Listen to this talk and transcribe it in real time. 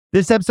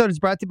This episode is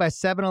brought to you by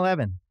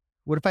 7-Eleven.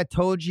 What if I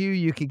told you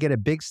you could get a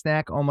big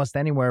snack almost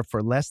anywhere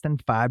for less than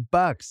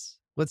 $5?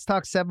 Let's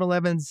talk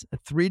 7-Eleven's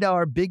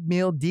 $3 big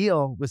meal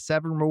deal with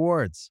 7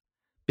 rewards.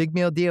 Big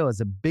meal deal is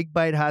a big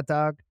bite hot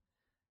dog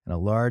and a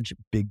large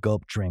big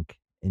gulp drink,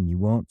 and you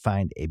won't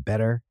find a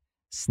better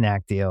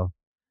snack deal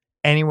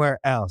anywhere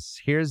else.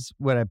 Here's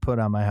what I put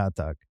on my hot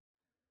dog: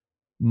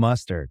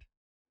 mustard.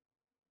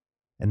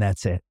 And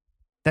that's it.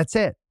 That's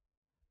it.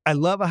 I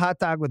love a hot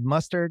dog with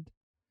mustard.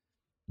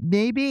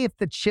 Maybe if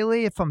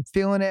I'm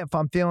feeling it, if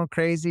I'm feeling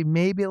crazy,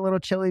 maybe a little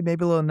chili,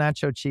 maybe a little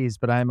nacho cheese,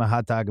 but I'm a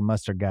hot dog and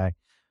mustard guy.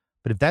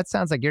 But if that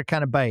sounds like your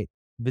kind of bite,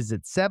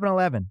 visit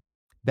 7-Eleven,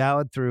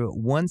 valid through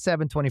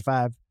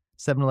 1/7/25.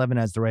 7-Eleven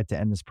has the right to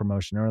end this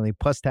promotion early,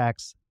 plus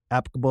tax,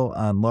 applicable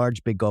on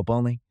large big gulp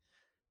only.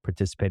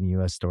 Participating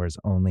U.S. stores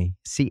only.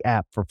 See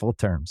app for full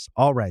terms.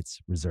 All rights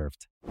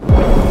reserved.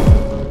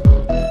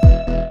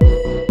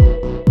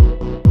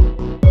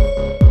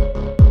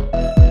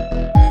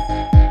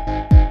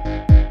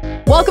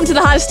 Welcome to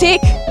The Hottest Take.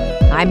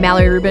 I'm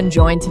Mallory Rubin,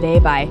 joined today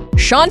by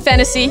Sean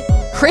Fennessy,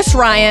 Chris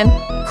Ryan.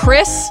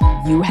 Chris,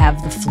 you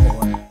have the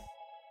floor.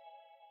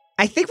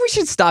 I think we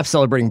should stop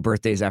celebrating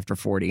birthdays after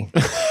 40.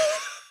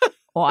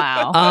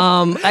 Wow.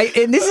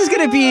 And this is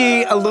going to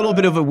be a little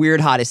bit of a weird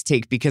hottest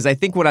take because I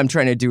think what I'm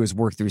trying to do is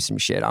work through some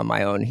shit on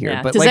my own here.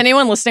 Yeah. But Does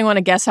anyone listening want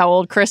to guess how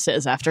old Chris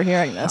is after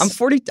hearing this?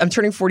 I'm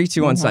turning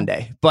 42 on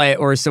Sunday,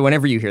 so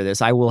whenever you hear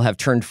this, I will have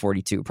turned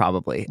 42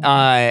 probably.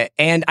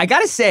 And I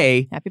gotta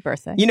say, happy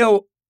birthday. You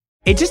know,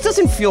 it just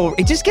doesn't feel.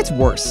 It just gets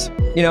worse.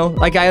 You know,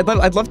 like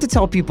I'd love to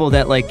tell people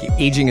that like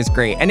aging is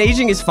great and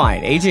aging is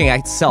fine. Aging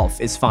itself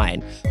is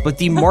fine, but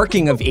the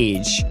marking of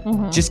age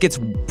just gets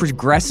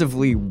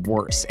progressively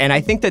worse. And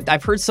I think that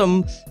I've heard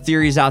some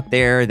theories out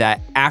there that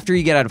after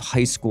you get out of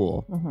high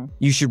school,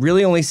 you should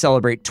really only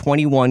celebrate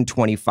 21,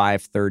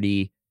 25,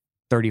 30,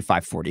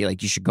 35, 40.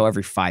 Like you should go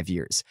every 5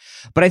 years.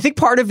 But I think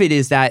part of it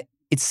is that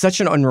it's such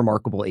an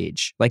unremarkable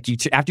age. Like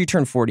after you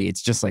turn 40,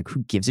 it's just like,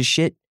 who gives a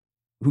shit?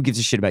 Who gives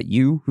a shit about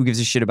you? Who gives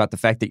a shit about the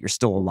fact that you're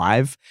still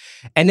alive?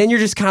 And then you're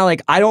just kind of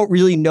like, I don't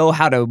really know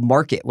how to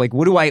mark it. Like,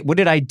 what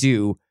did I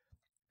do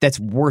that's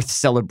worth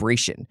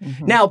celebration?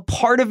 Now,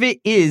 part of it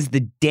is the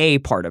day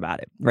part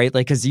about it, right?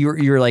 Like, because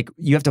you're like,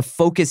 you have to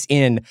focus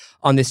in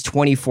on this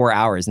 24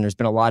 hours. And there's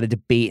been a lot of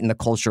debate in the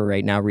culture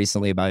right now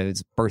recently about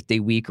it's birthday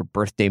week or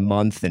birthday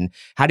month and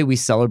how do we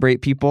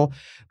celebrate people?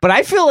 But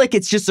I feel like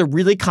it's just a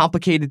really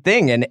complicated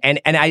thing. And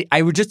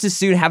I would just as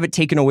soon have it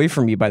taken away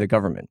from me by the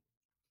government.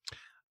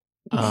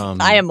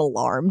 I am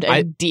alarmed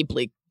and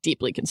deeply,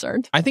 deeply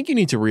concerned. I think you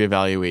need to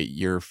reevaluate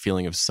your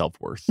feeling of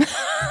self-worth.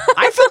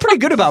 I feel pretty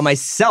good about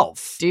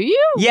myself. Do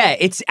you? Yeah,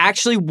 it's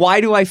actually,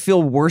 why do I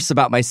feel worse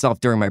about myself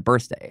during my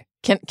birthday?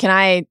 Can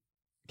I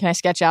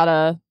sketch out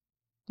a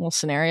little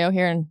scenario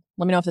here and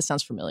let me know if this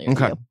sounds familiar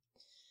to you?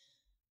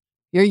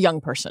 You're a young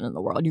person in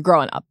the world. You're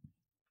growing up.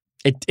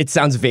 It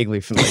sounds vaguely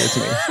familiar to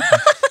me.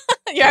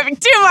 You're having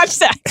too much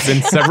sex. It's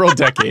been several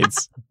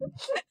decades.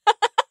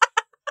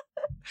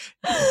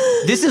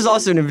 This is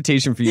also an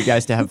invitation for you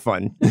guys to have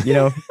fun, you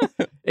know?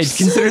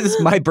 Consider this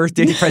my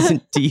birthday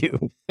present to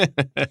you.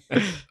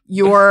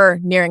 You're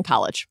nearing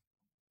college.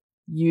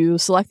 You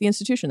select the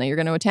institution that you're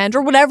going to attend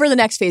or whatever the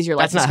next phase of your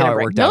life is going to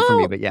bring. That's not how it worked out for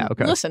me, but yeah,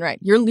 okay. Listen, right.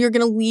 You're going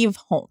to leave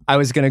home. I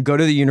was going to go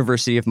to the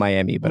University of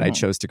Miami, but I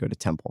chose to go to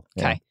Temple.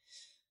 Okay.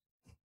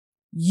 Yeah.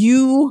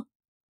 You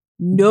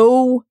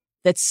know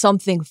that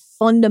something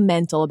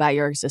fundamental about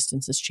your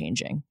existence is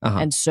changing.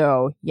 And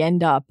so you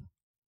end up,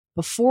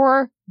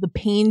 before the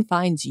pain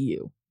finds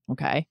you,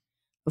 okay?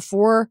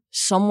 Before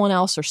someone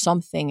else or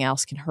something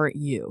else can hurt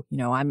you. You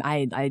know,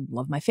 I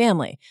love my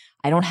family.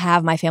 I don't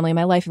have my family in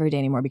my life every day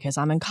anymore because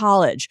I'm in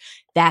college.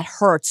 That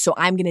hurts. So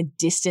I'm going to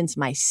distance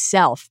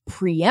myself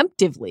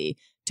preemptively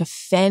to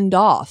fend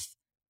off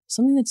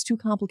something that's too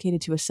complicated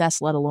to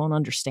assess, let alone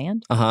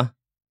understand.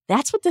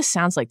 That's what this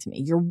sounds like to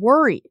me. You're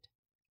worried.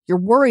 You're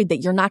worried that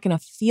you're not going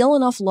to feel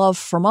enough love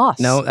from us.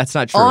 No, that's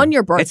not true. On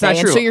your birthday. It's not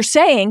true. And so you're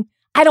saying,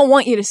 I don't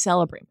want you to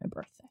celebrate my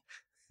birthday.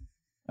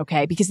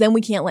 Okay? Because then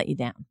we can't let you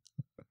down.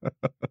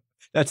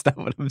 That's not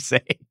what I'm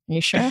saying. Are you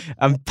sure?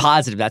 I'm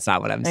positive that's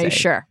not what I'm saying. Are you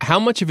sure? How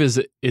much of is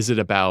it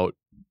about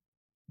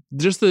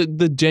just the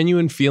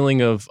genuine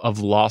feeling of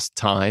lost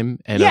time?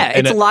 And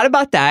it's a lot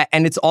about that.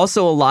 And it's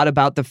also a lot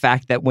about the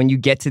fact that when you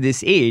get to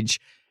this age,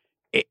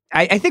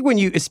 I think when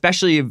you,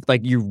 especially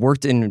like you've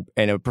worked in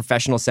a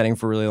professional setting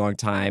for a really long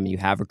time and you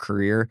have a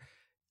career,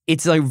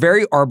 it's a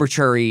very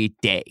arbitrary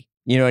day.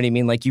 You know what I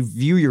mean? Like you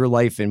view your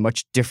life in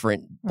much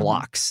different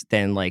blocks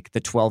than like the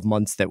 12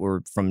 months that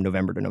were from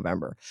November to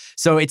November.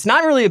 So it's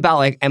not really about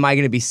like, am I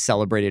going to be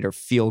celebrated or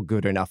feel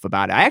good enough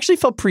about it? I actually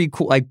felt pretty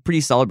cool, like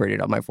pretty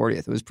celebrated on my 40th.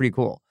 It was pretty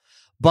cool.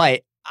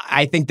 But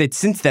I think that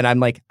since then,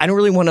 I'm like, I don't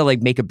really want to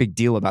like make a big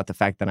deal about the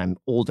fact that I'm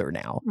older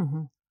now.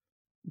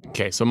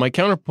 Okay, so my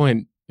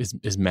counterpoint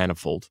is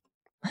manifold.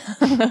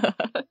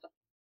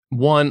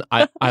 One,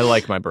 I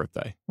like my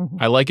birthday.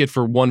 I like it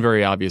for one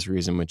very obvious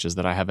reason, which is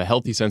that I have a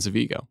healthy sense of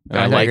ego. And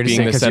I like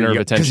being the center of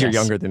attention. Because you're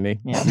younger than me.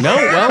 Yeah.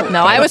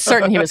 No, I was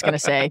certain he was going to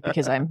say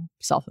because I'm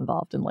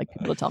self-involved and like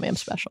people to tell me I'm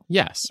special.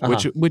 Yes,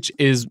 which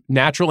is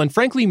natural and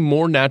frankly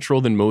more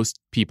natural than most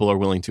people are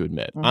willing to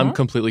admit. I'm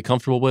completely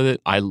comfortable with it.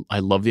 I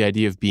love the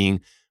idea of being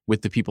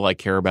with the people I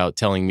care about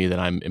telling me that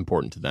I'm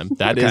important to them.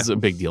 That is a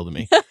big deal to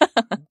me.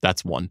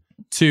 That's one.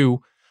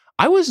 Two,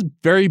 I was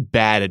very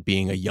bad at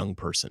being a young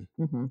person.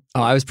 Oh,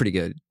 I was pretty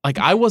good. Like,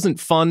 I wasn't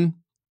fun.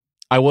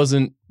 I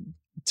wasn't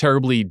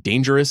terribly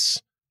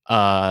dangerous.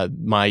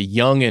 My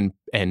young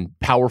and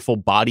powerful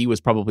body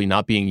was probably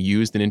not being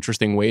used in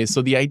interesting ways.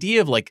 So the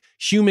idea of like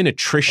human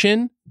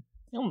attrition.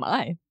 Oh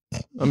my.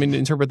 I mean,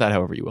 interpret that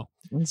however you will.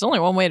 There's only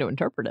one way to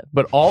interpret it.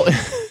 But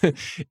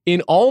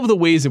in all of the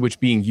ways in which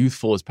being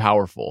youthful is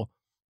powerful,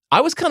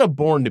 I was kind of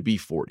born to be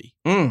 40.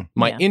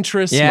 My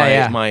interests,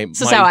 my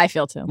this is how I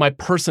feel too. My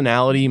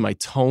personality, my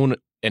tone,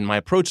 and my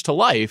approach to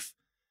life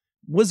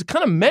was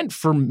kind of meant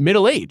for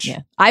middle age. Yeah.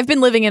 I've been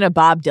living in a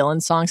Bob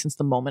Dylan song since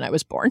the moment I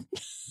was born.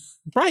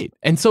 Right.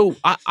 And so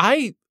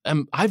I've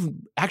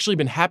actually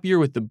been happier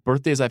with the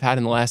birthdays I've had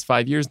in the last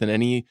 5 years than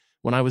any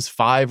when I was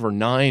 5 or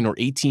 9 or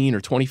 18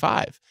 or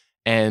 25.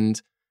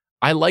 And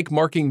I like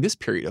marking this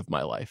period of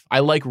my life. I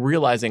like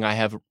realizing I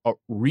have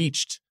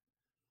reached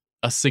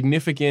a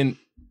significant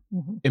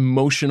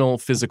emotional,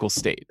 physical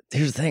state.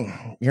 Here's the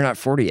thing. You're not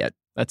 40 yet.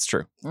 That's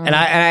true. And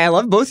I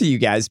love both of you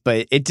guys,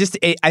 but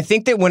I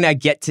think that when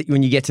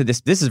you get to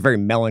this is a very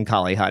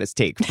melancholy hottest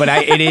take, but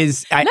I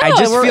just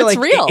feel like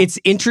real. It's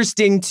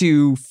interesting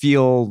to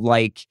feel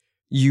like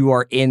you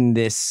are in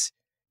this.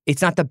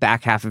 It's not the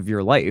back half of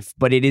your life,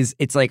 but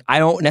it's like, I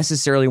don't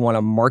necessarily want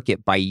to mark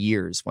it by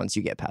years once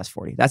you get past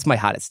 40. That's my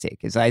hottest take,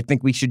 is I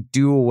think we should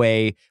do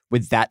away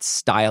with that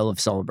style of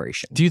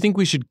celebration. Do you think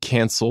we should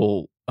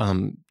cancel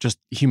just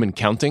human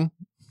counting,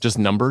 just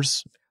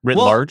numbers writ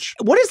large?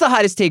 What has the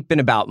hottest take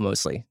been about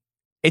mostly?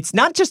 It's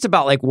not just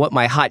about like what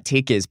my hot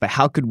take is, but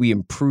how could we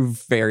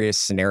improve various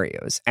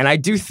scenarios? And I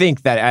do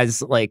think that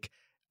as like,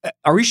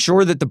 are we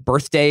sure that the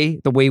birthday,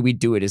 the way we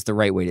do it, is the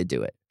right way to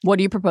do it? What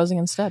are you proposing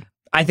instead?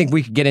 I think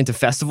we could get into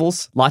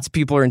festivals. Lots of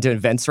people are into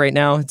events right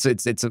now.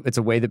 It's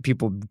a way that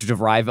people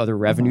derive other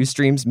revenue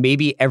streams.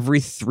 Maybe every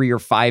 3 or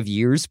 5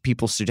 years,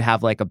 people should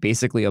have like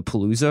basically a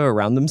palooza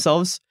around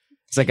themselves.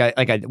 It's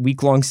like a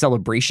week-long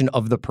celebration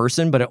of the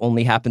person, but it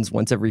only happens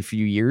once every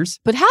few years.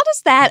 But how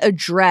does that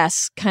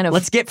address kind of...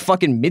 Let's get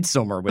fucking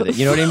Midsummer with it.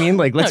 You know what I mean?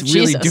 Like, let's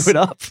really do it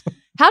up.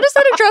 How does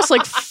that address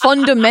like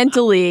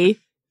fundamentally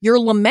your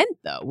lament,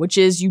 though, which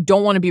is you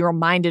don't want to be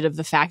reminded of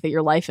the fact that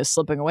your life is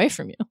slipping away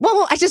from you?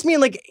 Well, I just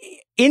mean like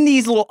in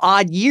these little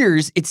odd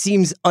years, it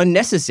seems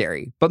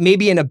unnecessary. But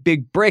maybe in a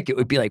big brick, it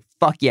would be like,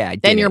 fuck yeah, I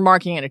did Then you're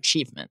marking an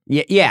achievement.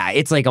 Yeah.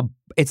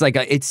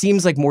 It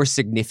seems like more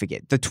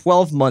significant. The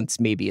 12 months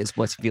maybe is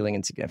what's feeling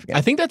insignificant.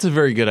 I think that's a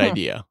very good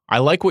idea. I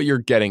like what you're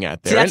getting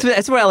at there. See,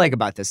 that's what I like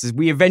about this, is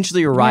we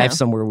eventually arrive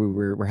somewhere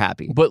where we're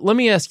happy. But let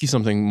me ask you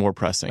something more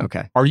pressing.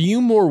 Okay. Are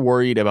you more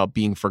worried about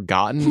being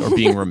forgotten or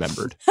being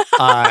remembered?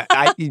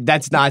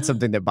 That's not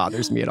something that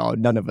bothers me at all.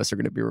 None of us are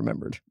going to be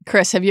remembered.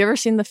 Chris, have you ever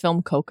seen the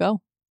film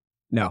Coco?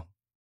 No.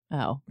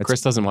 Oh.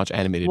 Chris doesn't watch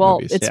animated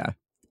movies. It's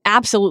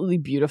absolutely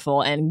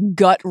beautiful and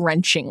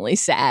gut-wrenchingly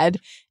sad.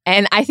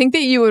 And I think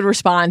that you would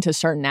respond to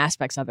certain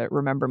aspects of it.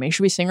 Remember Me.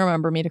 Should we sing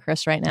Remember Me to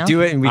Chris right now?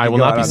 Do it, and I will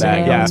not be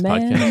singing on this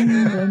podcast.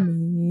 Remember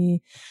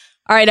Me.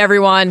 All right,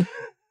 everyone.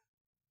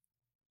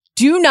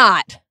 Do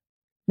not,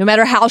 no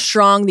matter how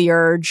strong the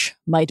urge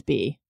might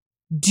be,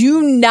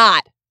 do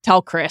not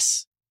tell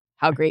Chris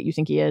how great you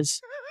think he is,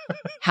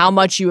 how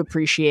much you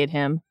appreciate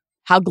him,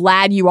 how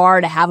glad you are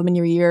to have him in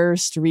your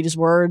ears, to read his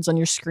words on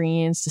your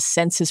screens, to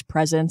sense his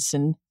presence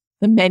and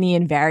the many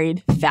and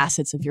varied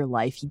facets of your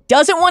life. He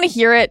doesn't want to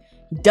hear it.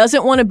 He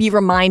doesn't want to be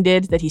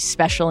reminded that he's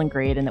special and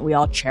great and that we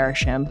all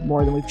cherish him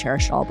more than we've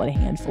cherished all but a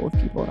handful of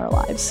people in our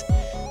lives.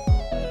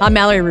 I'm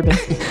Mallory Rubin.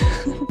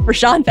 For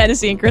Sean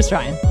Fennessy and Chris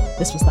Ryan,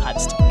 this was The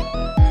Hottest Take.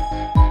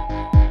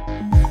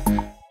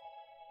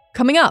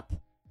 Coming up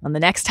on the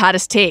next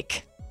Hottest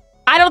Take,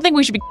 I don't think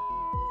we should be...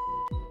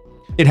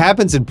 It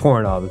happens in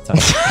porn all the time.